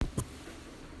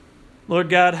Lord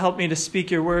God, help me to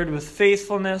speak your word with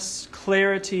faithfulness,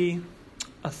 clarity,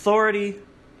 authority,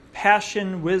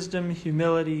 passion, wisdom,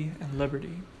 humility, and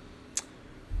liberty.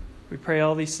 We pray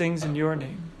all these things in your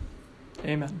name.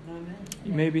 Amen. Amen.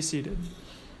 You may be seated.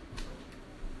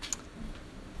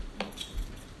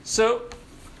 So,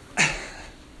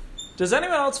 does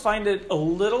anyone else find it a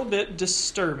little bit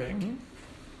disturbing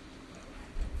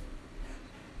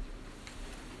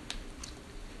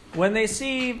when they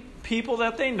see people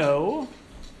that they know,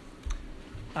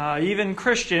 even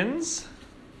Christians,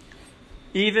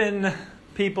 even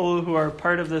people who are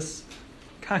part of this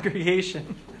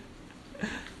congregation,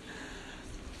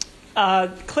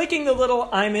 clicking the little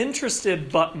I'm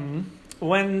interested button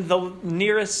when the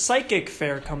nearest psychic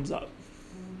fair comes up?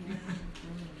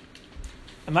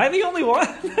 Am I the only one?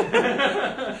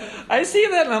 I see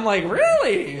that and I'm like,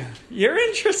 really? You're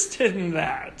interested in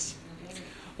that?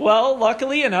 Well,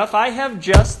 luckily enough, I have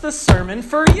just the sermon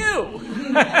for you.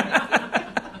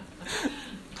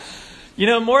 You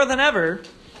know, more than ever,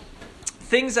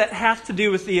 things that have to do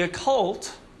with the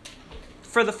occult,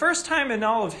 for the first time in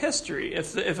all of history,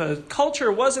 if a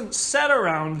culture wasn't set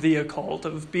around the occult,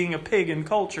 of being a pagan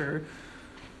culture,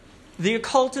 the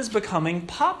occult is becoming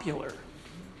popular.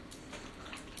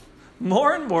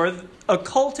 More and more,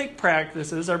 occultic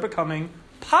practices are becoming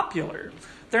popular.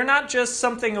 They're not just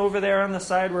something over there on the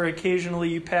side where occasionally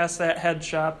you pass that head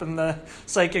shop and the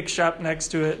psychic shop next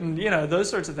to it and, those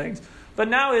sorts of things. But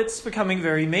now it's becoming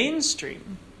very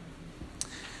mainstream.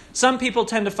 Some people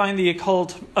tend to find the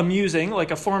occult amusing, like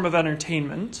a form of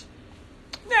entertainment.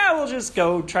 Yeah, we'll just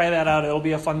go try that out. It'll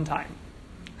be a fun time.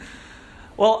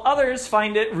 While others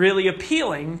find it really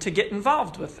appealing to get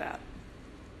involved with that.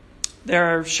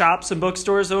 There are shops and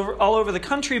bookstores all over the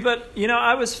country, but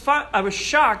I was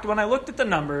shocked when I looked at the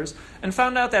numbers and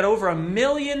found out that over 1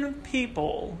 million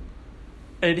people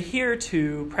adhere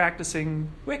to practicing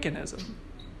Wiccanism.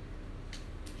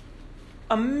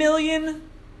 1 million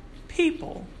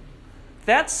people.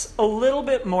 That's a little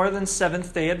bit more than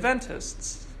Seventh-day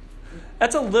Adventists.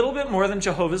 That's a little bit more than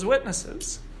Jehovah's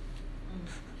Witnesses.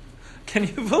 Can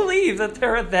you believe that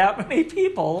there are that many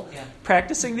people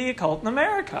practicing the occult in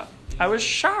America? I was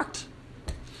shocked.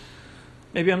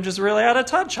 Maybe I'm just really out of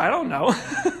touch. I don't know.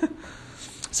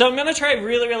 So I'm going to try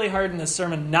really, really hard in this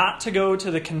sermon not to go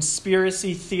to the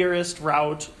conspiracy theorist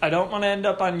route. I don't want to end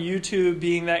up on YouTube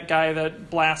being that guy that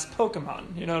blasts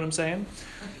Pokemon. You know what I'm saying?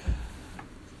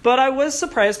 But I was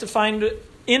surprised to find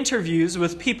interviews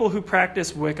with people who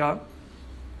practice Wicca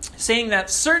saying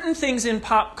that certain things in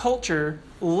pop culture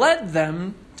led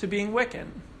them to being Wiccan.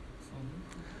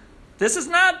 This is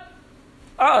not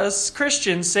us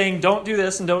Christians saying don't do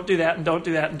this and don't do that and don't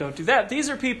do that and don't do that. These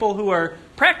are people who are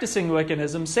practicing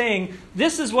Wiccanism saying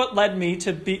this is what led me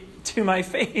to my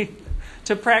faith,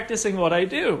 to practicing what I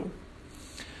do.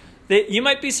 You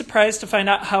might be surprised to find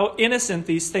out how innocent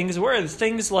these things were.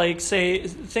 Things like, they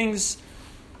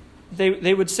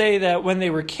would say that when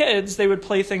they were kids, they would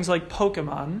play things like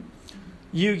Pokemon,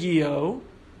 Yu-Gi-Oh!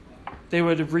 They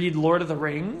would read Lord of the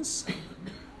Rings.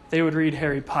 They would read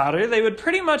Harry Potter. They would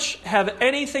pretty much have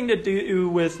anything to do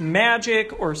with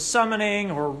magic or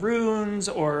summoning or runes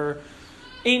or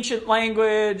ancient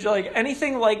language, like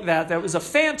anything like that was a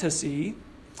fantasy,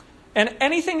 and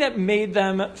anything that made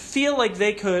them feel like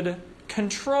they could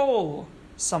control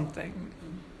something.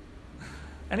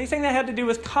 Anything that had to do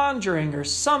with conjuring or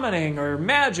summoning or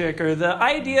magic or the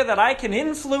idea that I can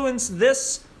influence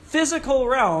this physical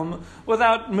realm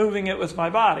without moving it with my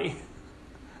body.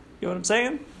 You know what I'm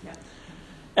saying? Yeah.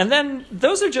 And then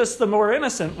those are just the more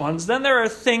innocent ones. Then there are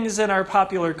things in our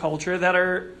popular culture that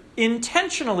are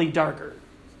intentionally darker.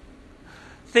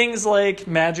 Things like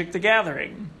Magic the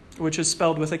Gathering, which is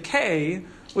spelled with a K,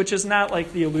 which is not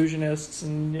like the illusionists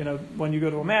and, when you go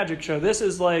to a magic show. This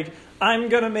is like, I'm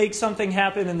going to make something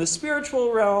happen in the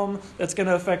spiritual realm that's going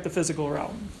to affect the physical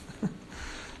realm.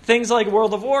 Things like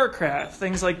World of Warcraft,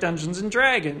 things like Dungeons and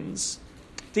Dragons.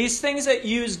 These things that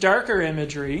use darker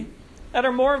imagery, that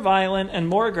are more violent and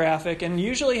more graphic, and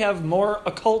usually have more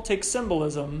occultic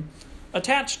symbolism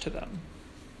attached to them.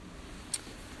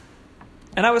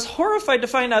 And I was horrified to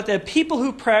find out that people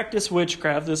who practice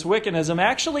witchcraft, this Wiccanism,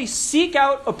 actually seek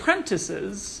out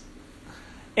apprentices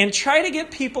and try to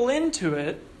get people into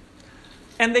it,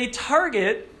 and they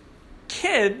target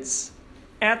kids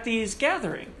at these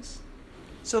gatherings.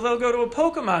 So they'll go to a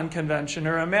Pokemon convention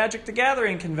or a Magic the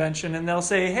Gathering convention, and they'll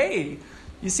say, hey,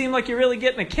 you seem like you're really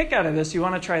getting a kick out of this. You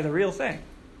want to try the real thing.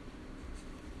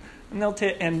 And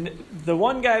and the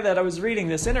one guy that I was reading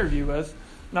this interview with,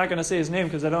 I'm not going to say his name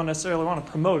because I don't necessarily want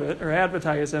to promote it or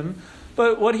advertise him,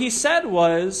 but what he said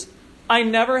was, I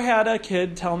never had a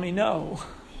kid tell me no.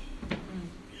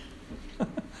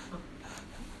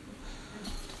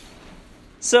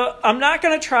 So I'm not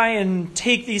going to try and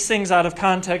take these things out of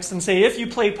context and say, if you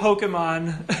play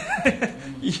Pokemon,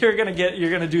 you're going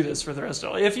to do this for the rest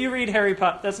of your life. If you read Harry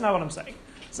Potter, that's not what I'm saying.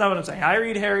 That's not what I'm saying. I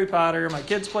read Harry Potter. My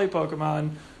kids play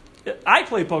Pokemon. I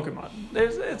play Pokemon.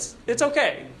 It's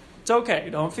okay. It's okay.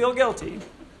 Don't feel guilty.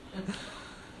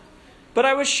 But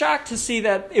I was shocked to see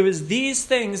that it was these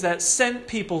things that sent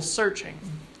people searching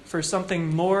for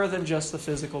something more than just the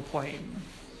physical plane.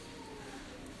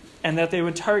 And that they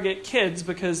would target kids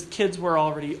because kids were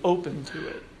already open to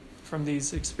it from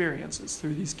these experiences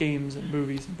through these games and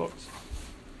movies and books.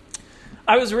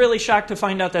 I was really shocked to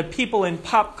find out that people in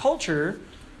pop culture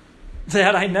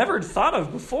that I never thought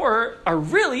of before are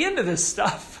really into this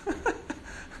stuff.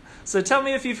 So tell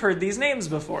me if you've heard these names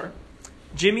before.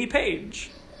 Jimmy Page,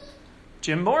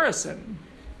 Jim Morrison,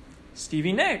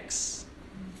 Stevie Nicks,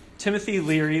 Timothy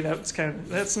Leary.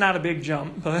 That's not a big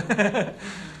jump, but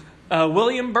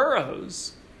William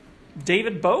Burroughs,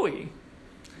 David Bowie,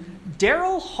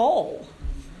 Daryl Hall.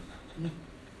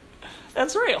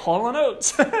 That's right, Hall and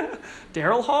Oates.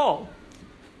 Daryl Hall,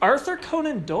 Arthur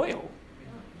Conan Doyle,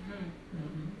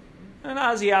 and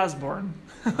Ozzy Osbourne.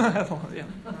 Yeah.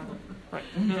 Right.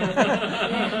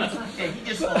 Hey, he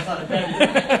just falls out of bed.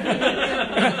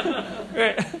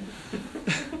 Right.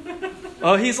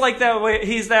 Oh, he's like that way.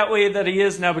 He's that way that he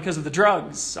is now because of the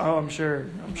drugs. Oh, I'm sure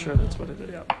that's what it is.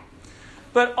 Yeah.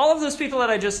 But all of those people that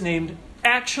I just named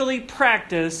actually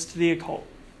practiced the occult.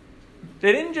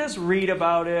 They didn't just read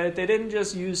about it. They didn't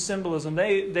just use symbolism.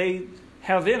 They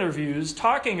have interviews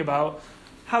talking about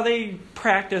how they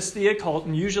practiced the occult,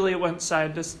 and usually it went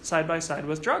side by side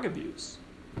with drug abuse.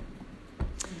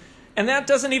 And that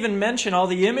doesn't even mention all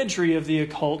the imagery of the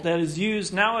occult that is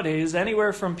used nowadays,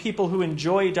 anywhere from people who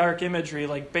enjoy dark imagery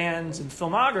like bands and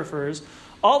filmographers,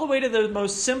 all the way to the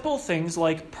most simple things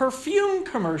like perfume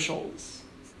commercials.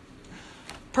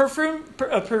 A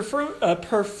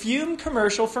perfume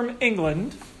commercial from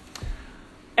England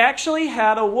actually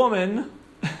had a woman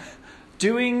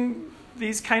doing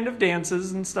these kind of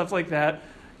dances and stuff like that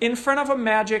in front of a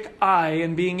magic eye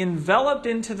and being enveloped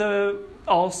into the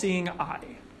all-seeing eye.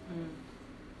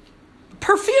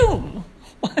 Perfume!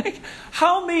 Like,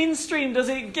 how mainstream does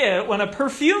it get when a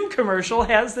perfume commercial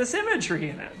has this imagery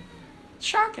in it?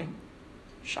 Shocking.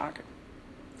 Shocking.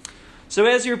 So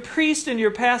as your priest and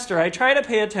your pastor, I try to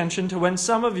pay attention to when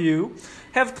some of you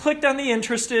have clicked on the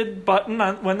interested button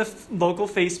when the local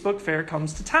Facebook fair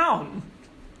comes to town.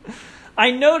 I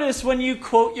notice when you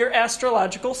quote your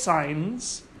astrological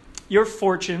signs, your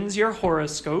fortunes, your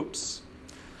horoscopes.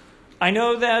 I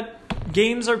know that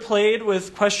games are played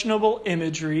with questionable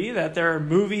imagery, that there are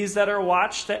movies that are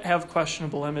watched that have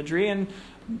questionable imagery, and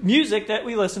music that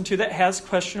we listen to that has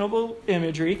questionable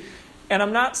imagery. And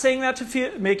I'm not saying that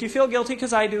to make you feel guilty,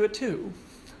 because I do it too.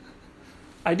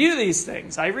 I do these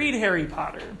things. I read Harry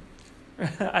Potter.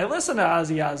 I listen to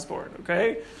Ozzy Osbourne,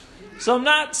 okay? So I'm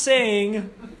not saying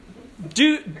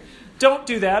don't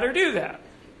do that or do that.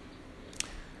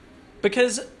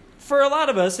 Because for a lot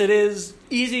of us, it is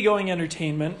easygoing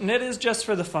entertainment, and it is just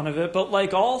for the fun of it. But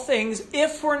like all things,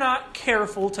 if we're not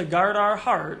careful to guard our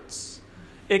hearts,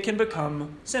 it can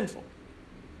become sinful.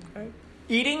 Okay?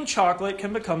 Eating chocolate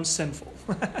can become sinful.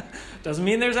 Doesn't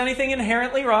mean there's anything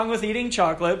inherently wrong with eating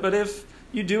chocolate, but if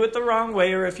you do it the wrong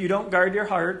way or if you don't guard your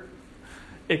heart,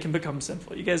 it can become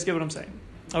sinful. You guys get what I'm saying?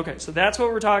 Okay, so that's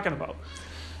what we're talking about.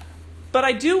 But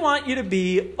I do want you to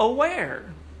be aware.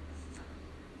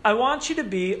 I want you to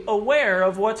be aware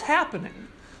of what's happening.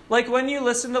 Like when you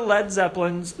listen to Led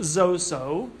Zeppelin's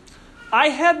Zoso, I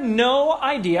had no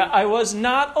idea, I was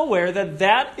not aware that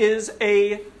that is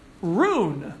a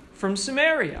rune from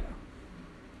Sumeria.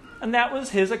 And that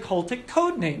was his occultic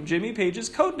code name, Jimmy Page's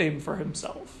code name for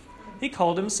himself. He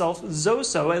called himself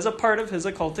Zoso as a part of his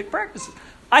occultic practices.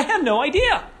 I had no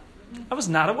idea. I was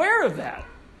not aware of that.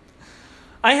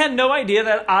 I had no idea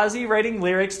that Ozzy writing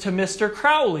lyrics to Mr.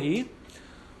 Crowley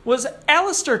was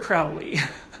Aleister Crowley,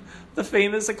 the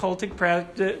famous occultic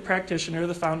practitioner,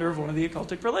 the founder of one of the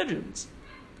occultic religions.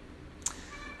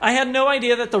 I had no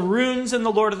idea that the runes in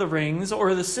The Lord of the Rings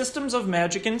or the systems of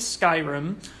magic in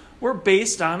Skyrim were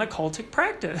based on occultic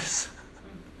practice.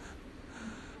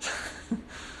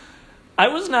 I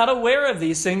was not aware of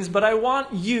these things, but I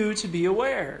want you to be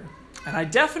aware. And I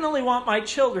definitely want my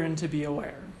children to be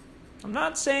aware. I'm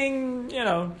not saying,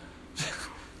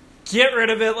 get rid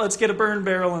of it, let's get a burn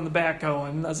barrel in the back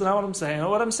going. That's not what I'm saying.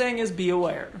 What I'm saying is be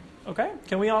aware. Okay?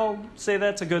 Can we all say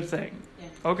that's a good thing? Yeah.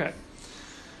 Okay.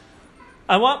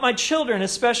 I want my children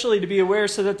especially to be aware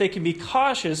so that they can be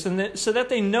cautious and so that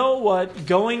they know what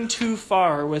going too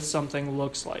far with something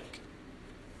looks like.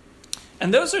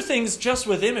 And those are things just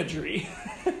with imagery.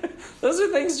 Those are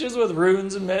things just with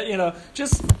runes and,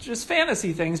 just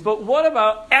fantasy things. But what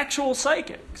about actual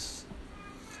psychics?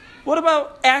 What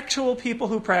about actual people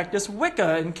who practice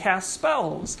Wicca and cast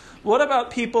spells? What about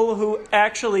people who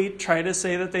actually try to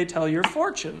say that they tell your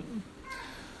fortune?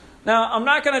 Now, I'm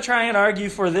not going to try and argue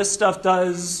for this stuff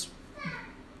does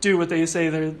do what they say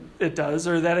that it does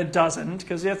or that it doesn't,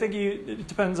 because I think it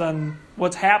depends on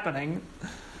what's happening.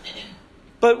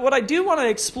 But what I do want to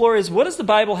explore is, what does the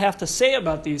Bible have to say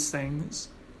about these things?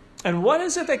 And what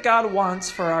is it that God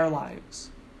wants for our lives?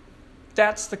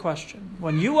 That's the question.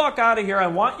 When you walk out of here, I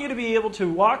want you to be able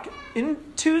to walk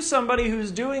into somebody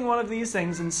who's doing one of these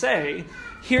things and say,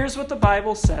 here's what the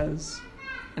Bible says,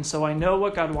 and so I know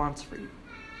what God wants for you.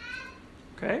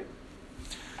 Okay?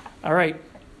 All right.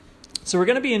 So we're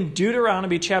going to be in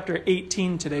Deuteronomy chapter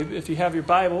 18 today, if you have your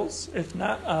Bibles. If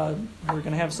not, we're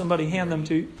going to have somebody hand them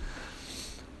to you.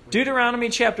 Deuteronomy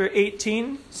chapter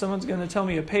 18. Someone's going to tell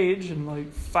me a page in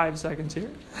like 5 seconds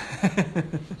here.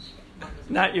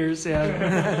 Not yours,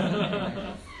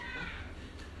 yeah.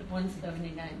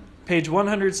 179. Page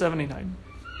 179.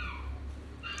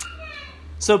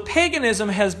 So paganism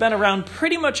has been around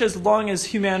pretty much as long as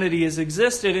humanity has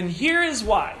existed, and here is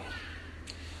why.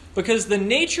 Because the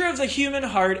nature of the human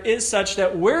heart is such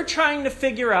that we're trying to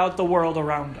figure out the world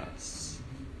around us.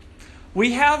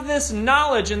 We have this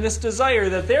knowledge and this desire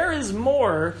that there is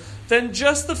more than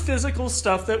just the physical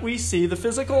stuff that we see, the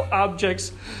physical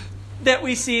objects that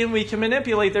we see and we can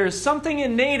manipulate. There is something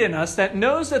innate in us that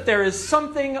knows that there is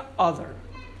something other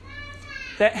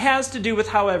that has to do with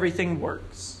how everything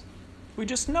works. We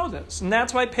just know this. And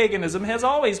that's why paganism has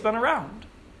always been around,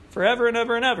 forever and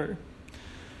ever and ever.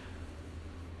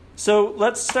 So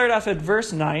let's start off at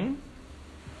verse 9.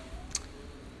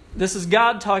 This is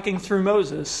God talking through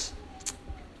Moses.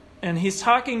 And he's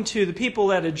talking to the people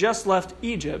that had just left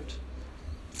Egypt.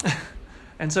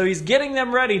 And so he's getting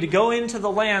them ready to go into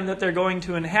the land that they're going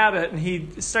to inhabit. And he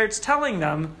starts telling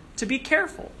them to be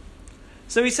careful.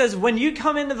 So he says, when you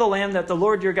come into the land that the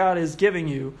Lord your God is giving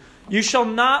you, you shall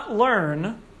not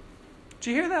learn. Did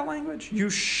you hear that language?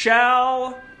 You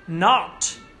shall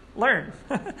not learn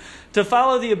to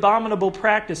follow the abominable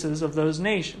practices of those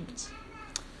nations.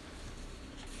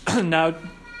 Now,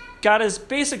 God is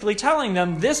basically telling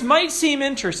them, this might seem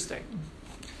interesting.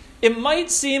 It might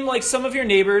seem like some of your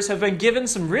neighbors have been given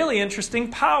some really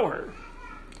interesting power.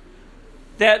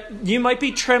 That you might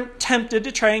be tempted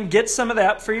to try and get some of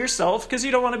that for yourself because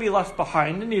you don't want to be left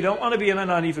behind and you don't want to be in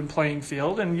an uneven playing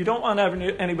field and you don't want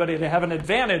anybody to have an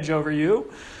advantage over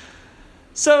you.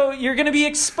 So you're going to be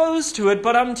exposed to it,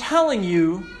 but I'm telling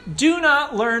you, do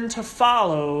not learn to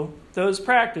follow those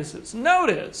practices.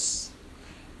 Notice,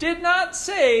 did not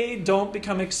say don't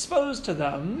become exposed to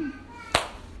them.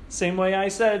 Same way I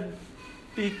said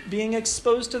being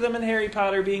exposed to them in Harry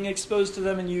Potter, being exposed to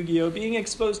them in Yu-Gi-Oh, being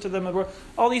exposed to them in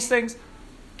all these things.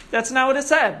 That's not what it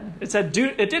said. It said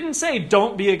it didn't say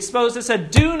don't be exposed. It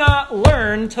said do not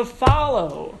learn to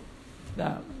follow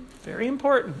them. Very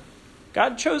important.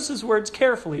 God chose his words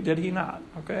carefully, did he not?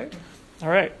 Okay? All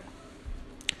right.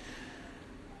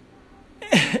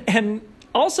 And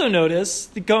also notice,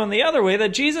 going the other way, that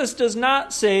Jesus does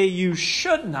not say you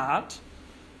should not.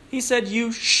 He said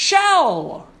you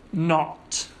shall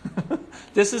not.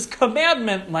 This is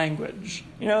commandment language.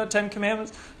 You know the 10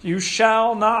 Commandments? You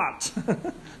shall not.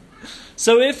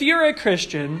 So if you're a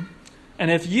Christian, and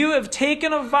if you have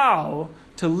taken a vow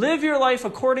to live your life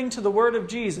according to the word of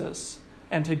Jesus,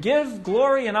 and to give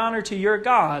glory and honor to your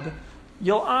God,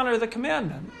 you'll honor the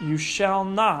commandment. You shall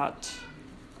not.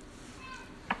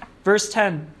 Verse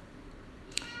 10.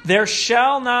 There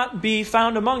shall not be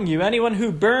found among you anyone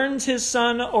who burns his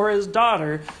son or his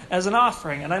daughter as an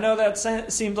offering. And I know that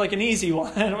seems like an easy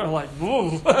one. We're like,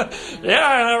 whoa, yeah,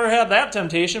 I never had that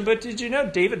temptation. But did you know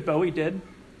David Bowie did?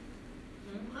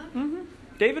 Mm-hmm.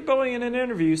 David Bowie in an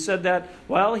interview said that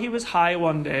while he was high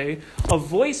one day, a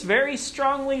voice very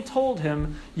strongly told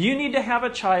him, you need to have a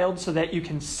child so that you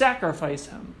can sacrifice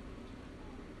him.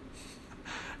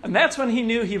 And that's when he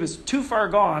knew he was too far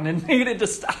gone and needed to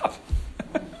stop.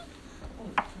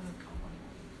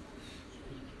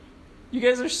 You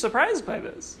guys are surprised by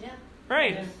this. Yeah.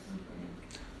 Right. Yeah.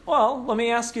 Well, let me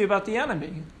ask you about the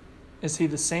enemy. Is he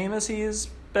the same as he has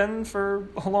been for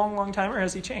a long, long time, or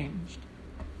has he changed?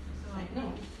 I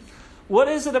know. What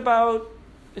is it about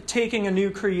taking a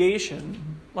new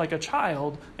creation, like a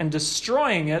child, and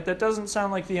destroying it that doesn't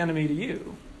sound like the enemy to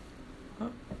you? Huh?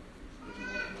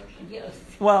 Yes.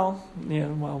 Well, yeah,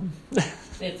 well.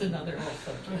 It's another whole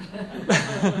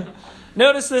subject.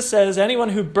 Notice this says, anyone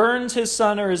who burns his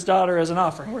son or his daughter as an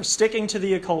offering. We're sticking to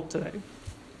the occult today.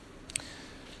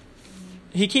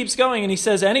 he keeps going and he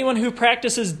says, anyone who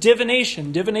practices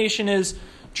divination. Divination is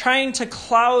trying to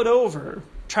cloud over,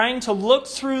 trying to look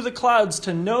through the clouds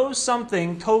to know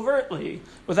something covertly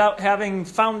without having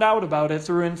found out about it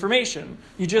through information.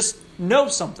 You just know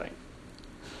something.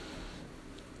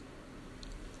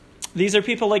 These are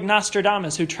people like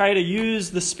Nostradamus who try to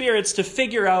use the spirits to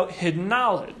figure out hidden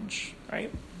knowledge, right?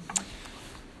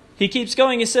 He keeps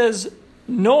going. He says,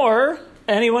 nor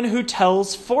anyone who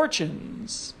tells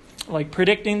fortunes, like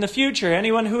predicting the future.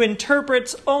 Anyone who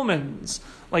interprets omens,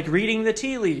 like reading the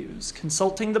tea leaves,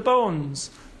 consulting the bones,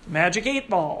 the magic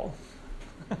 8-ball.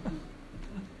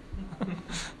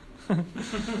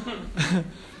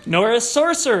 Nor a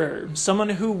sorcerer, someone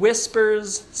who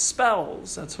whispers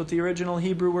spells. That's what the original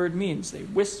Hebrew word means. They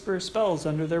whisper spells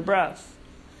under their breath.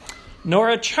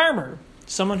 Nor a charmer,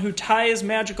 someone who ties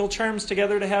magical charms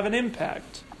together to have an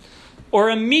impact. Or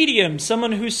a medium,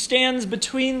 someone who stands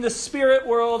between the spirit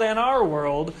world and our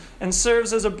world and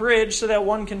serves as a bridge so that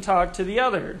one can talk to the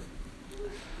other.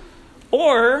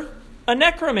 Or a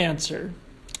necromancer.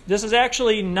 This is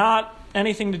actually not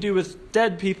anything to do with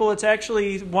dead people. It's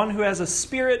actually one who has a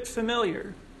spirit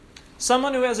familiar.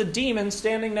 Someone who has a demon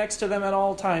standing next to them at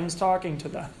all times talking to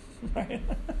them. Right?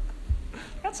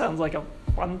 That sounds like a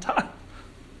fun time.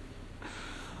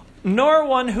 Nor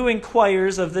one who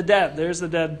inquires of the dead. There's the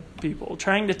dead people.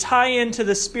 Trying to tie into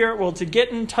the spirit world to get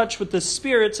in touch with the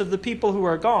spirits of the people who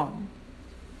are gone.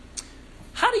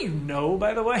 How do you know,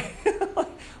 by the way?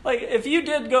 Like, if you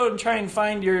did go and try and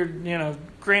find your,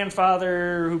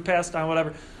 grandfather who passed on,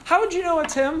 whatever, how would you know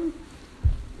it's him?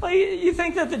 Like, you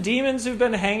think that the demons who've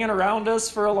been hanging around us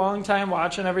for a long time,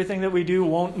 watching everything that we do,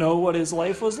 won't know what his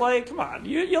life was like? Come on,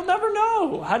 you'll never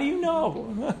know. How do you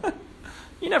know?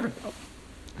 You never know.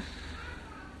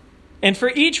 And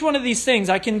for each one of these things,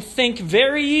 I can think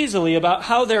very easily about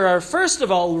how there are, first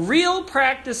of all, real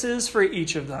practices for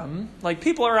each of them. Like,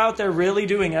 people are out there really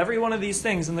doing every one of these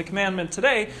things in the commandment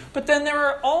today. But then there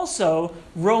are also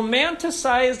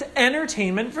romanticized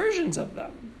entertainment versions of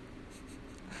them.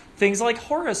 Things like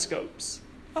horoscopes.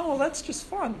 Oh, that's just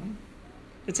fun.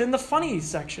 It's in the funny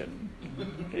section.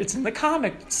 It's in the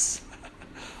comics.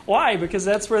 Why? Because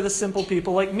that's where the simple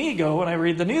people like me go when I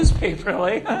read the newspaper.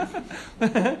 Like,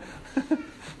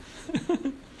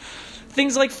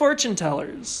 things like fortune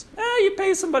tellers. You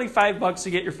pay somebody $5 to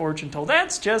get your fortune told.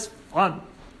 That's just fun.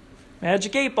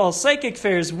 Magic 8-ball, psychic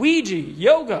fairs, Ouija,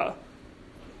 yoga,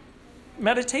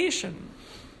 meditation,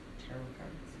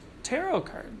 tarot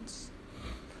cards.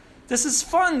 This is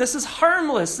fun. This is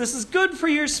harmless. This is good for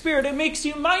your spirit. It makes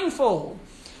you mindful.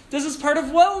 This is part of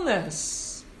wellness.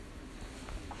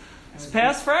 It's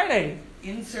past Friday.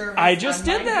 In-service. I just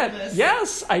did that.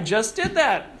 Yes, I just did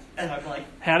that. And I'm like,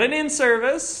 had an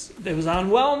in-service. It was on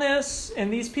wellness,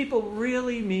 and these people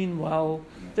really mean well.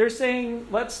 They're saying,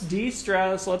 let's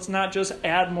de-stress. Let's not just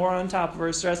add more on top of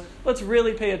our stress. Let's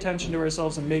really pay attention to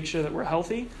ourselves and make sure that we're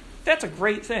healthy. That's a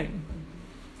great thing.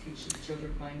 teach the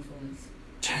children mindfulness.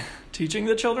 Teaching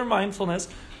the children mindfulness.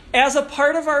 As a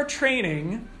part of our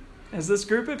training, as this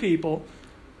group of people,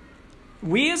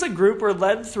 we as a group were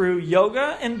led through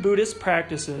yoga and Buddhist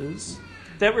practices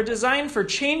that were designed for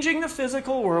changing the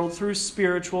physical world through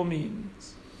spiritual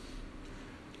means,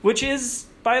 which is,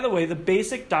 by the way, the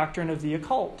basic doctrine of the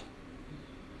occult.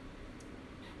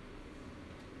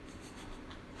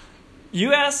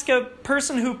 You ask a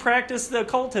person who practiced the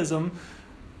occultism,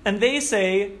 and they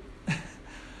say,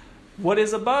 what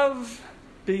is above,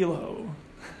 below.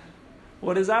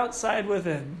 What is outside,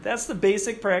 within. That's the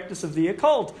basic practice of the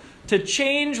occult, to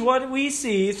change what we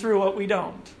see through what we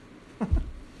don't.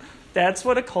 That's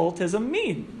what occultism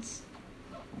means.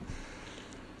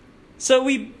 So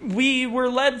we were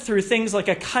led through things like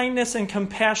a kindness and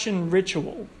compassion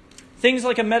ritual. Things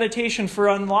like a meditation for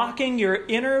unlocking your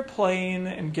inner plane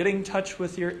and getting in touch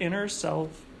with your inner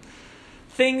self.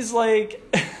 Things like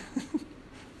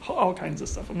all kinds of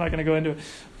stuff. I'm not going to go into it.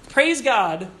 Praise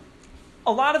God.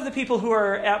 A lot of the people who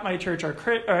are at my church are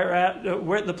at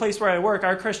the place where I work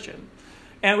are Christian.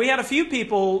 And we had a few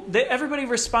people, everybody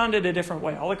responded a different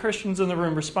way. All the Christians in the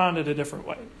room responded a different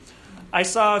way. I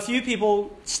saw a few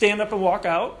people stand up and walk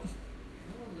out.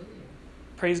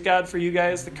 Praise God for you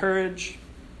guys, the courage.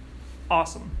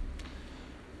 Awesome.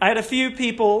 I had a few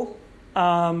people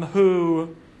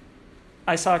who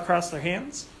I saw cross their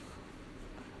hands.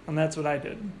 And that's what I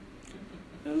did.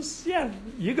 It was,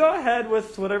 you go ahead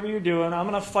with whatever you're doing. I'm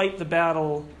going to fight the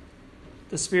battle,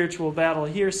 the spiritual battle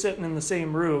here sitting in the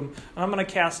same room. And I'm going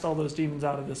to cast all those demons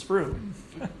out of this room.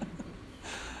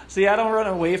 See, I don't run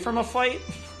away from a fight.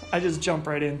 I just jump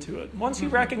right into it. Once you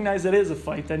recognize it is a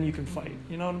fight, then you can fight.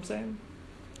 You know what I'm saying?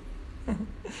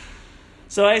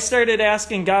 So I started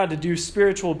asking God to do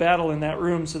spiritual battle in that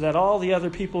room so that all the other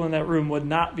people in that room would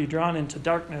not be drawn into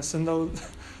darkness. And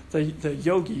the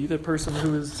yogi, the person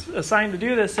who was assigned to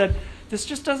do this, said, this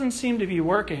just doesn't seem to be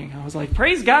working. I was like,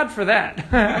 praise God for that.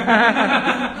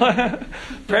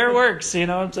 Prayer works, you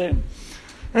know what I'm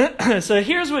saying? So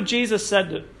here's what Jesus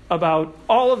said about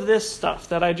all of this stuff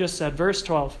that I just said. Verse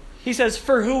 12. He says,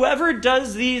 for whoever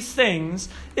does these things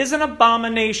is an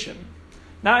abomination.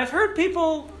 Now, I've heard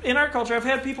people in our culture, I've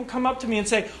had people come up to me and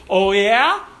say, oh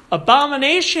yeah?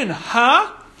 Abomination,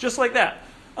 huh? Just like that.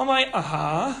 I'm like,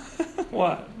 uh-huh.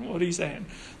 What? What are you saying?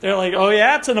 They're like, oh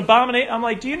yeah, it's an abomination. I'm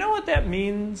like, do you know what that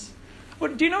means?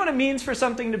 Do you know what it means for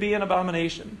something to be an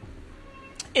abomination?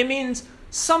 It means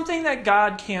something that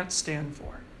God can't stand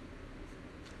for.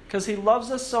 Because he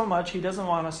loves us so much, he doesn't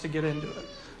want us to get into it.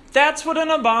 That's what an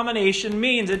abomination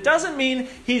means. It doesn't mean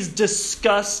he's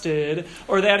disgusted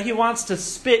or that he wants to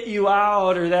spit you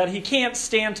out or that he can't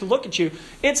stand to look at you.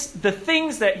 It's the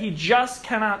things that he just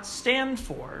cannot stand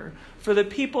for the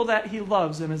people that he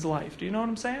loves in his life. Do you know what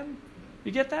I'm saying?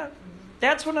 You get that?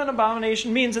 That's what an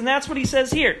abomination means, and that's what he says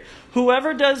here.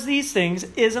 Whoever does these things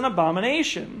is an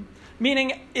abomination,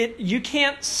 meaning you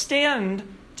can't stand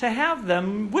to have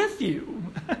them with you.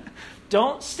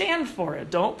 Don't stand for it.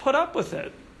 Don't put up with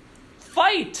it.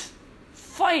 Fight.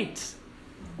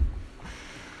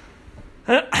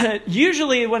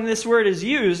 Usually when this word is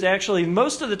used, actually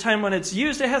most of the time when it's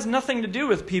used, it has nothing to do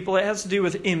with people. It has to do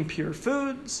with impure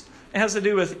foods. It has to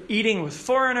do with eating with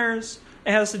foreigners.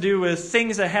 It has to do with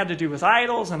things that had to do with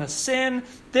idols and a sin.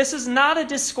 This is not a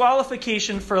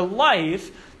disqualification for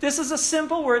life. This is a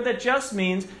simple word that just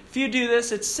means if you do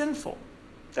this, it's sinful.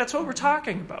 That's what we're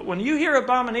talking about. When you hear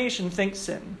abomination, think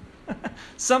sin.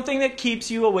 Something that keeps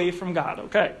you away from God,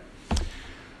 okay?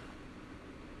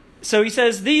 So he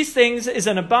says, these things is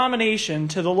an abomination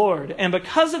to the Lord. And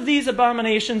because of these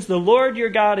abominations, the Lord your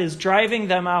God is driving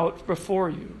them out before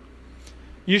you.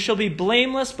 You shall be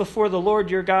blameless before the Lord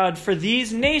your God, for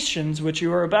these nations which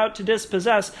you are about to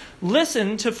dispossess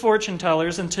listen to fortune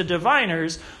tellers and to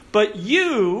diviners, but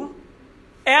you,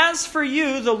 as for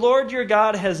you, the Lord your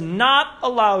God has not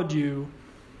allowed you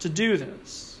to do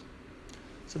this.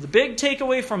 So the big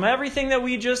takeaway from everything that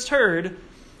we just heard,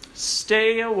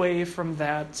 stay away from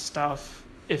that stuff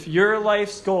if your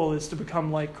life's goal is to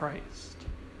become like Christ.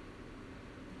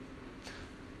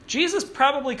 Jesus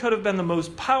probably could have been the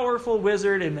most powerful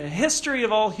wizard in the history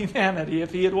of all humanity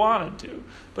if he had wanted to,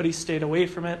 but he stayed away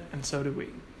from it, and so did we.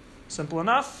 Simple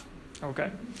enough?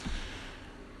 Okay.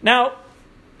 Now,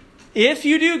 if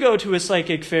you do go to a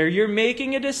psychic fair, you're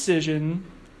making a decision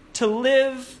to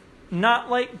live not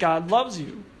like God loves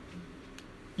you.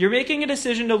 You're making a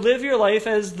decision to live your life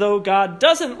as though God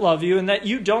doesn't love you and that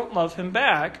you don't love him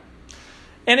back.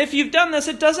 And if you've done this,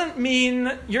 it doesn't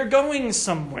mean you're going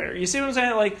somewhere. You see what I'm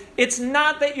saying? Like, it's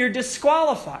not that you're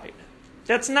disqualified.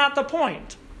 That's not the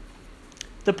point.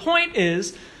 The point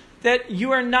is that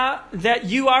you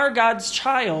are God's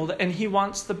child and he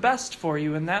wants the best for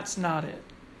you, and that's not it.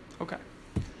 Okay.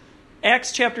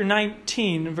 Acts chapter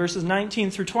 19, verses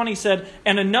 19 through 20 said,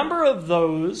 and a number of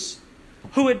those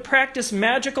who had practiced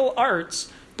magical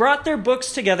arts brought their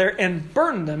books together and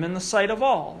burned them in the sight of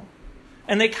all.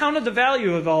 And they counted the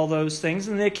value of all those things,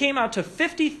 and they came out to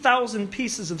 50,000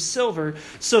 pieces of silver.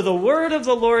 So the word of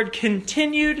the Lord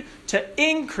continued to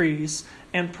increase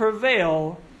and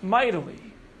prevail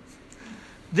mightily.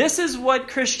 This is what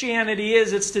Christianity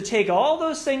is. It's to take all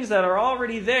those things that are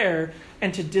already there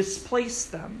and to displace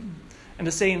them. And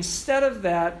to say, instead of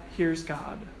that, here's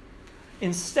God.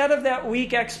 Instead of that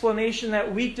weak explanation,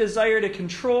 that weak desire to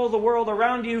control the world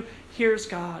around you, here's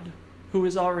God, who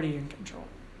is already in control.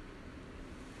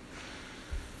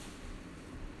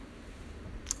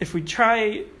 If we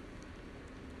try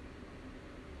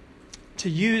to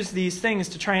use these things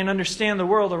to try and understand the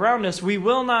world around us, we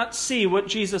will not see what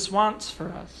Jesus wants for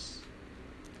us.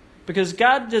 Because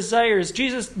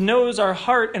Jesus knows our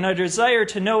heart and our desire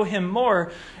to know him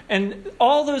more. And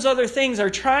all those other things are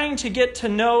trying to get to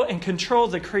know and control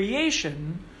the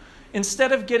creation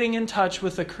instead of getting in touch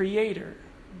with the Creator.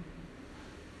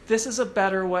 This is a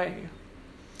better way.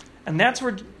 And that's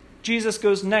where Jesus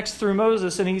goes next through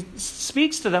Moses, and he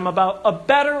speaks to them about a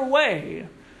better way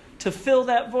to fill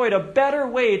that void, a better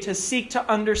way to seek to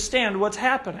understand what's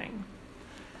happening.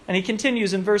 And he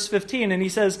continues in verse 15, and he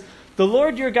says, the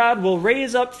Lord your God will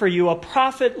raise up for you a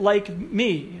prophet like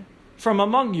me from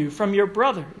among you, from your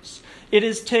brothers. It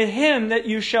is to him that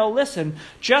you shall listen,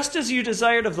 just as you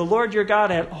desired of the Lord your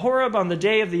God at Horeb on the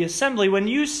day of the assembly, when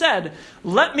you said,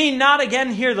 let me not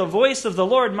again hear the voice of the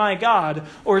Lord my God,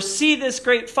 or see this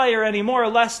great fire any more,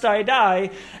 lest I die.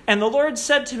 And the Lord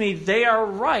said to me, they are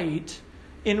right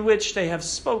in which they have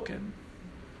spoken.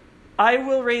 I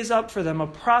will raise up for them a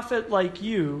prophet like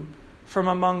you from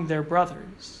among their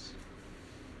brothers.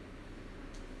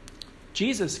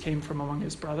 Jesus came from among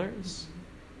his brothers,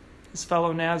 his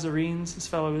fellow Nazarenes, his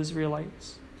fellow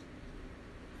Israelites.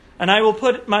 And I will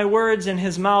put my words in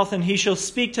his mouth, and he shall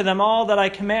speak to them all that I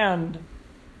command.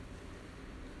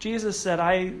 Jesus said,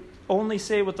 I only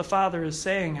say what the Father is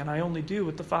saying, and I only do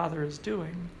what the Father is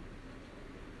doing.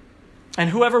 And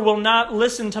whoever will not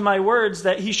listen to my words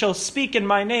that he shall speak in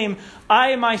my name,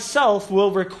 I myself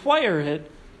will require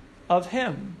it of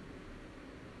him.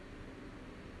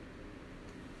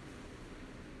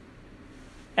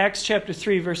 Acts chapter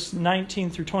 3, verse 19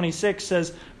 through 26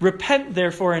 says, repent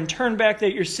therefore and turn back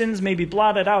that your sins may be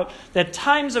blotted out, that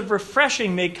times of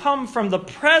refreshing may come from the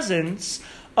presence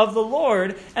of the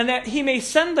Lord, and that he may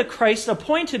send the Christ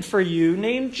appointed for you,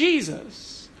 named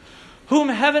Jesus, whom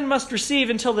heaven must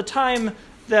receive until the time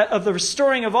of the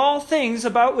restoring of all things,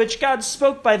 about which God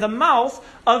spoke by the mouth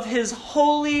of his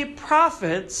holy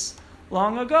prophets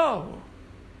long ago.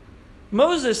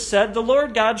 Moses said, the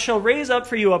Lord God shall raise up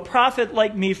for you a prophet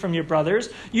like me from your brothers.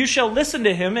 You shall listen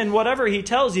to him in whatever he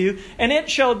tells you, and it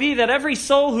shall be that every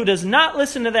soul who does not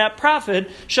listen to that prophet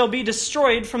shall be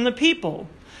destroyed from the people.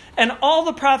 And all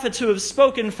the prophets who have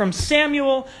spoken from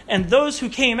Samuel and those who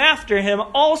came after him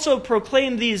also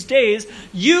proclaim these days,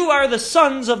 you are the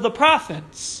sons of the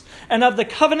prophets, and of the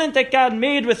covenant that God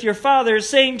made with your fathers,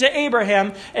 saying to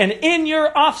Abraham, and in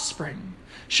your offspring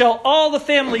shall all the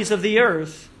families of the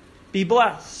earth be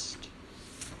blessed.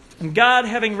 And God,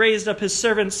 having raised up his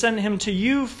servant, sent him to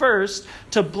you first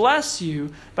to bless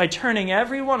you by turning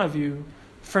every one of you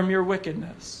from your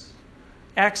wickedness.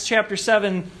 Acts chapter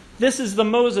 7, this is the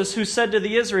Moses who said to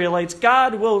the Israelites,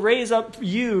 God will raise up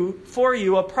for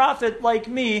you a prophet like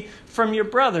me from your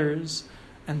brothers,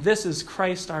 and this is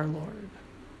Christ our Lord.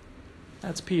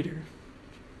 That's Peter.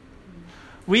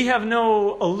 We have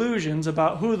no illusions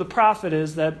about who the prophet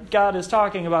is that God is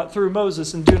talking about through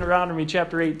Moses in Deuteronomy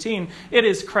chapter 18. It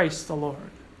is Christ the Lord.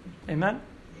 Amen?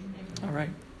 All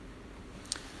right.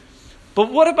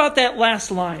 But what about that last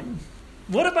line?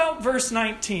 What about verse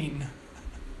 19?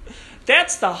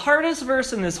 That's the hardest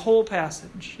verse in this whole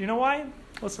passage. You know why?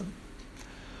 Listen.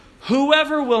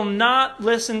 Whoever will not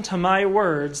listen to my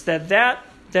words, that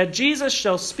Jesus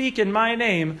shall speak in my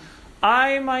name,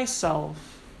 I myself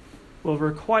will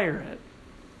require it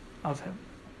of him.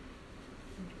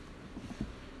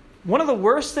 One of the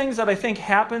worst things that I think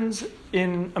happens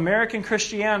in American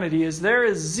Christianity is there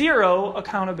is zero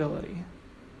accountability.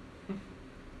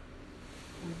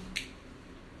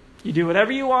 You do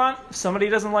whatever you want. If somebody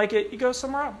doesn't like it, you go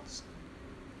somewhere else.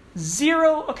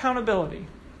 Zero accountability.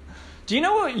 Do you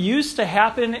know what used to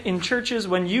happen in churches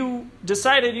when you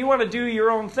decided you want to do your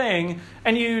own thing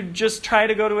and you just try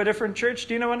to go to a different church?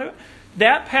 Do you know what?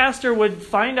 That pastor would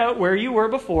find out where you were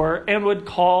before and would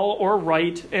call or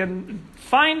write and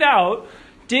find out,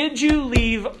 did you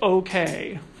leave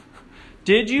okay?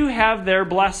 Did you have their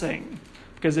blessing?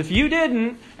 Because if you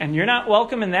didn't and you're not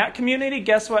welcome in that community,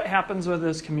 guess what happens with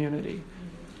this community?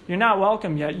 You're not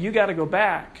welcome yet. You got to go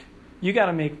back. You got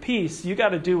to make peace. You got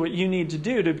to do what you need to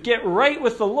do to get right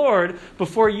with the Lord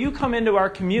before you come into our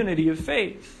community of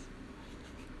faith.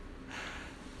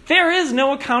 There is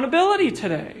no accountability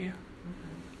today.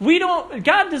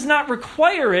 God does not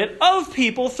require it of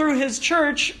people through his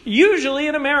church, usually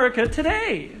in America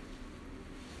today.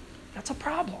 That's a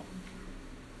problem.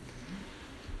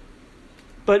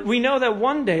 But we know that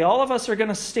one day all of us are going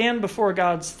to stand before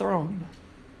God's throne.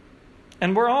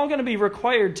 And we're all going to be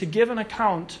required to give an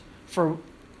account for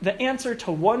the answer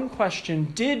to one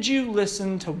question. Did you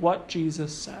listen to what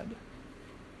Jesus said?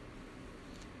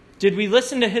 Did we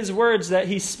listen to his words that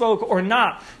he spoke or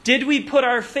not? Did we put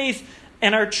our faith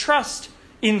and our trust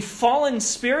in fallen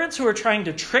spirits who are trying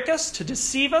to trick us, to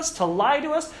deceive us, to lie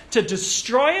to us, to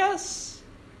destroy us?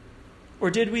 Or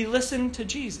did we listen to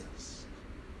Jesus?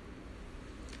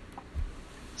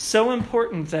 So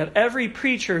important that every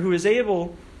preacher who is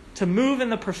able to move in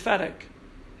the prophetic,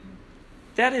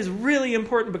 that is really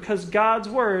important because God's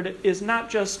word is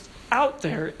not just out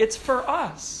there, it's for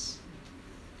us.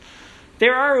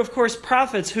 There are, of course,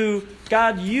 prophets who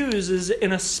God uses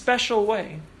in a special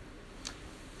way.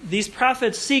 These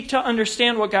prophets seek to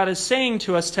understand what God is saying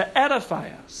to us, to edify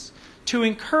us, to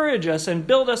encourage us and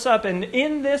build us up. And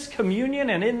in this communion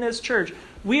and in this church,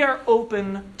 We are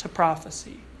open to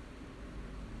prophecy.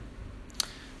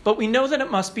 But we know that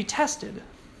it must be tested.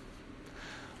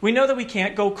 We know that we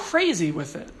can't go crazy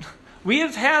with it. We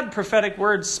have had prophetic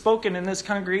words spoken in this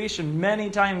congregation many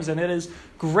times, and it has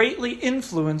greatly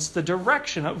influenced the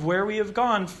direction of where we have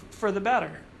gone for the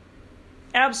better.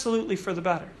 Absolutely for the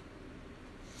better.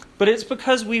 But it's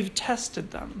because we've tested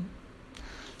them.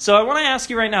 So I want to ask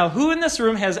you right now, who in this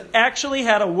room has actually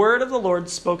had a word of the Lord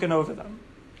spoken over them?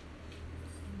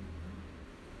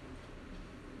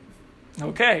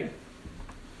 Okay.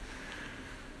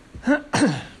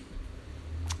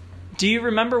 Do you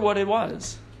remember what it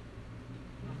was?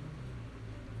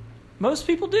 Most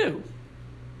people do.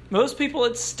 Most people,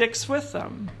 it sticks with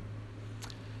them.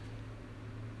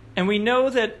 And we know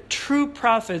that true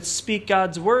prophets speak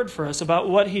God's word for us about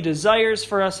what he desires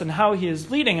for us and how he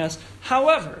is leading us.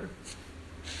 However,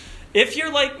 if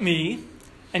you're like me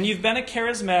and you've been a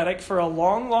charismatic for a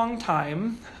long, long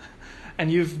time,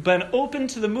 and you've been open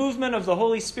to the movement of the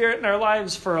Holy Spirit in our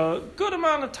lives for a good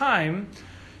amount of time,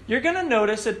 you're going to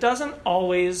notice it doesn't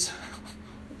always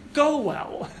go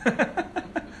well.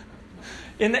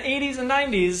 In the 80s and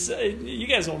 90s, you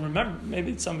guys will remember,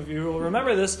 maybe some of you will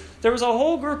remember this, there was a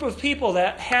whole group of people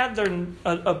that had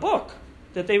a book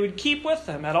that they would keep with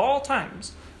them at all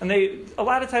times. And a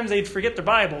lot of times they'd forget their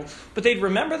Bible, but they'd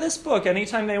remember this book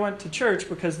anytime they went to church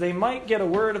because they might get a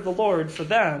word of the Lord for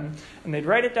them, and they'd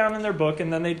write it down in their book,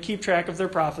 and then they'd keep track of their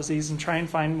prophecies and try and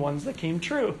find ones that came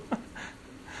true.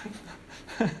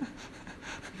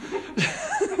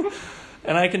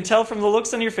 And I can tell from the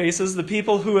looks on your faces, the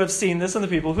people who have seen this and the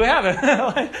people who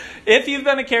haven't. If you've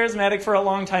been a charismatic for a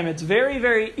long time, it's very,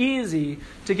 very easy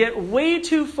to get way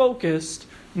too focused,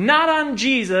 not on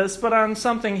Jesus, but on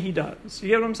something he does. You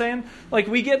get what I'm saying? Like,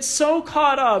 we get so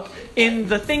caught up in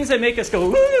the things that make us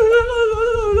go,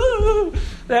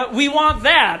 that we want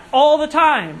that all the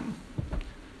time.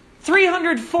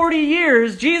 340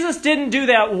 years, Jesus didn't do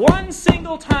that one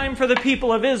single time for the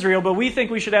people of Israel, but we think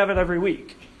we should have it every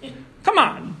week. Come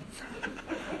on.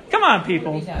 Come on,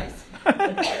 people.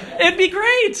 It'd be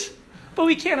great. But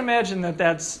we can't imagine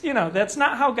that's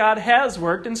not how God has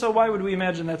worked, and so why would we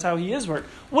imagine that's how he is worked?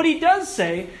 What he does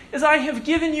say is, I have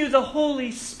given you the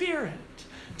Holy Spirit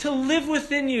to live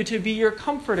within you, to be your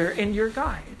comforter and your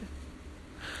guide.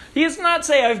 He does not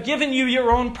say, I've given you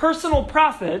your own personal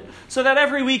prophet so that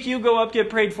every week you go up, get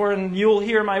prayed for, and you'll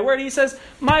hear my word. He says,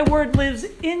 my word lives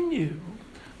in you.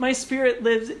 My Spirit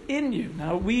lives in you.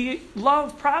 Now, we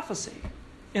love prophecy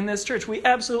in this church. We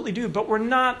absolutely do, but we're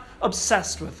not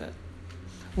obsessed with it.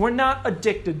 We're not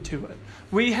addicted to it.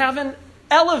 We haven't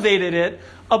elevated it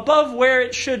above where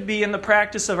it should be in the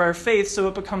practice of our faith so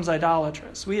it becomes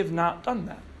idolatrous. We have not done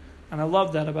that. And I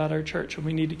love that about our church, and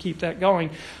we need to keep that going.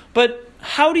 But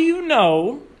how do you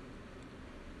know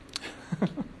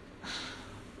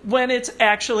when it's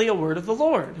actually a word of the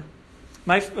Lord?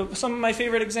 Some of my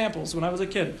favorite examples, when I was a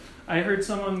kid, I heard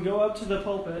someone go up to the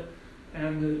pulpit,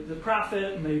 and the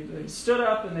prophet, and they stood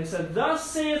up and they said, "Thus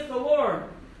saith the Lord,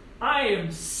 I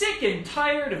am sick and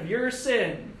tired of your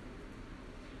sin."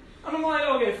 And I'm like,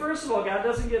 okay, first of all, God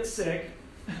doesn't get sick.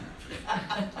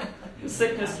 His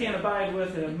sickness can't abide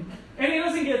with him. And he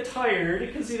doesn't get tired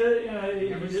because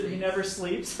he never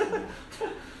sleeps.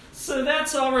 So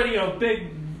that's already a big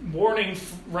warning,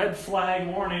 red flag,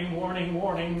 warning,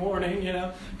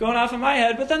 going off in my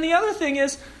head. But then the other thing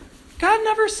is, God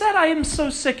never said, I am so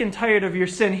sick and tired of your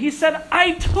sin. He said,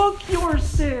 I took your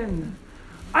sin.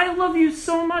 I love you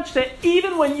so much that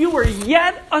even when you were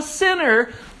yet a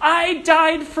sinner, I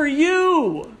died for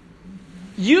you.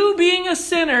 You being a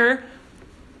sinner,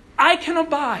 I can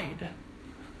abide.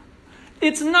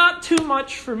 It's not too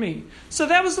much for me. So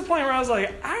that was the point where I was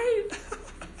like,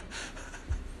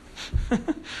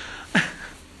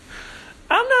 I'm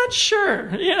not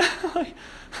sure.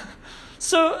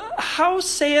 So how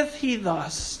saith he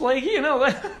thus?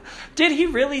 Did he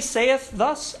really saith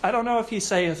thus? I don't know if he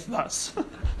saith thus.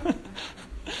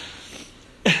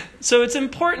 So it's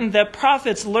important that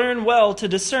prophets learn well to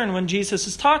discern when Jesus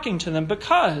is talking to them,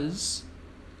 because,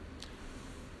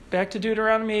 back to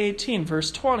Deuteronomy 18, verse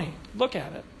 20, look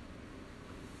at it.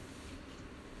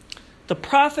 The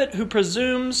prophet who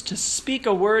presumes to speak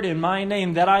a word in my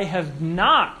name that I have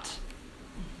not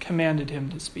commanded him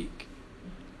to speak,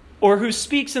 or who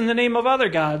speaks in the name of other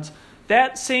gods,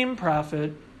 that same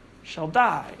prophet shall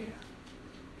die.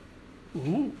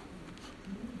 Ooh.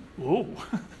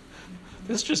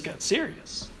 This just got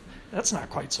serious. That's not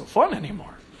quite so fun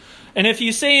anymore. And if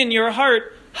you say in your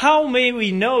heart, How may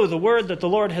we know the word that the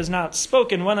Lord has not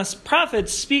spoken? When a prophet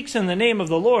speaks in the name of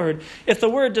the Lord, if the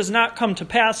word does not come to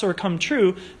pass or come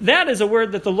true, that is a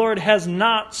word that the Lord has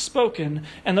not spoken,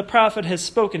 and the prophet has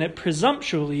spoken it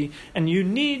presumptuously, and you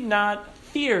need not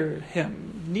fear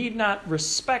him, need not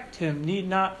respect him, need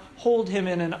not hold him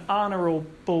in an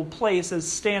honorable place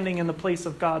as standing in the place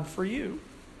of God for you.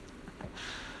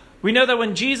 We know that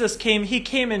when Jesus came, he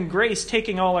came in grace,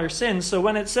 taking all our sins. So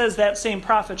when it says that same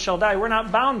prophet shall die, we're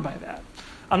not bound by that.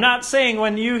 I'm not saying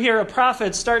when you hear a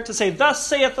prophet start to say, thus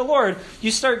saith the Lord, you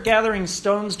start gathering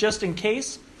stones just in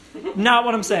case. Not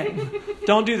what I'm saying.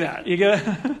 Don't do that.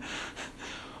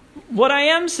 What I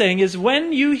am saying is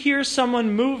when you hear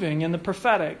someone moving in the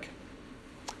prophetic,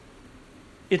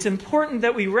 it's important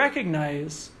that we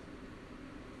recognize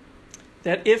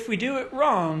that if we do it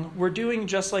wrong, we're doing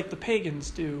just like the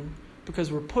pagans do,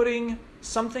 because we're putting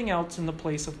something else in the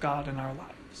place of God in our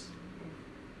lives.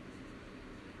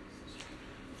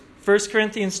 1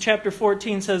 Corinthians chapter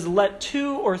 14 says, let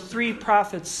 2 or 3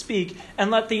 prophets speak,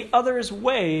 and let the others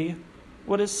weigh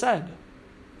what is said.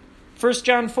 1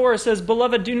 John 4 says,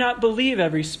 beloved, do not believe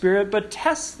every spirit, but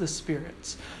test the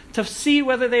spirits, to see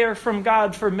whether they are from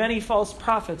God, for many false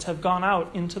prophets have gone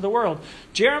out into the world.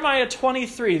 Jeremiah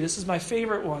 23, this is my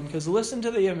favorite one, because listen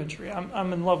to the imagery.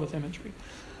 I'm in love with imagery.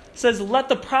 It says, let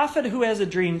the prophet who has a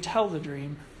dream tell the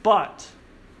dream, but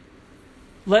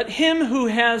let him who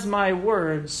has my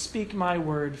word speak my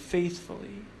word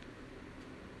faithfully.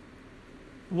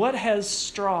 What has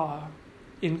straw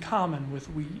in common with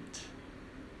wheat?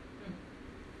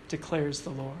 Declares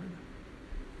the Lord.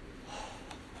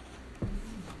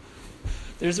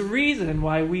 There's a reason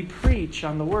why we preach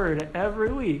on the word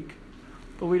every week,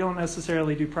 but we don't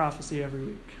necessarily do prophecy every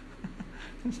week.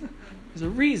 There's a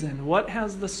reason. What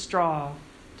has the straw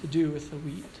to do with the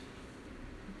wheat?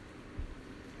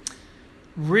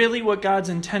 Really what God's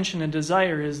intention and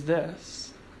desire is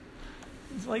this.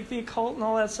 It's like the occult and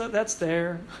all that stuff, that's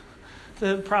there.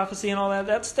 The prophecy and all that,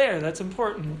 that's there. That's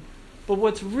important. But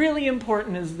what's really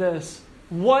important is this.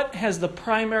 What has the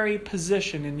primary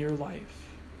position in your life?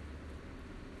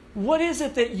 What is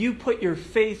it that you put your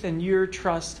faith and your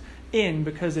trust in?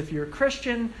 Because if you're a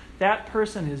Christian, that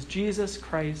person is Jesus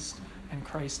Christ and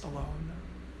Christ alone.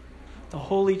 The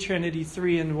Holy Trinity,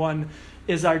 3 in 1,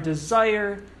 is our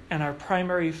desire and our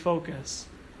primary focus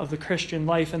of the Christian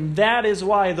life. And that is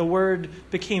why the Word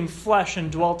became flesh and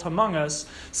dwelt among us,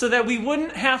 so that we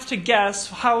wouldn't have to guess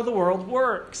how the world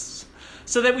works.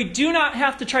 So that we do not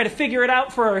have to try to figure it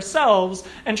out for ourselves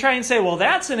and try and say, well,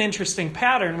 that's an interesting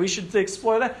pattern. We should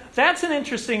explore that. That's an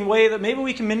interesting way that maybe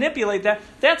we can manipulate that.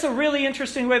 That's a really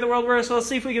interesting way the world works. So let's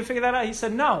see if we can figure that out. He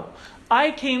said, no,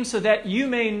 I came so that you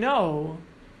may know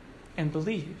and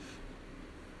believe.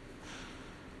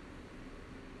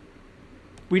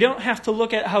 We don't have to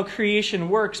look at how creation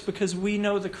works because we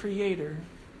know the Creator.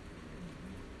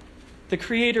 The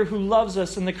Creator who loves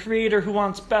us and the Creator who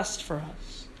wants best for us.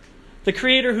 The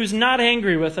Creator who's not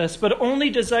angry with us, but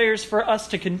only desires for us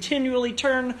to continually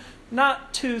turn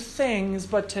not to things,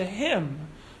 but to Him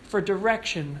for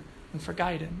direction and for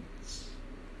guidance.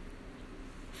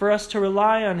 For us to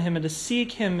rely on Him and to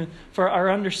seek Him for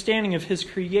our understanding of His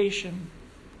creation.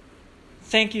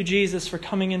 Thank you, Jesus, for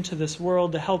coming into this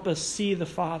world to help us see the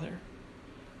Father.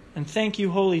 And thank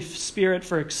you, Holy Spirit,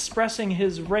 for expressing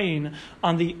His reign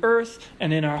on the earth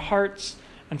and in our hearts,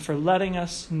 and for letting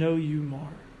us know you more.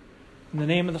 In the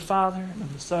name of the Father, and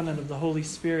of the Son, and of the Holy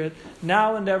Spirit,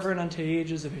 now and ever and unto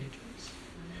ages of ages.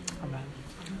 Amen.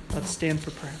 Let's stand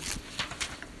for prayer.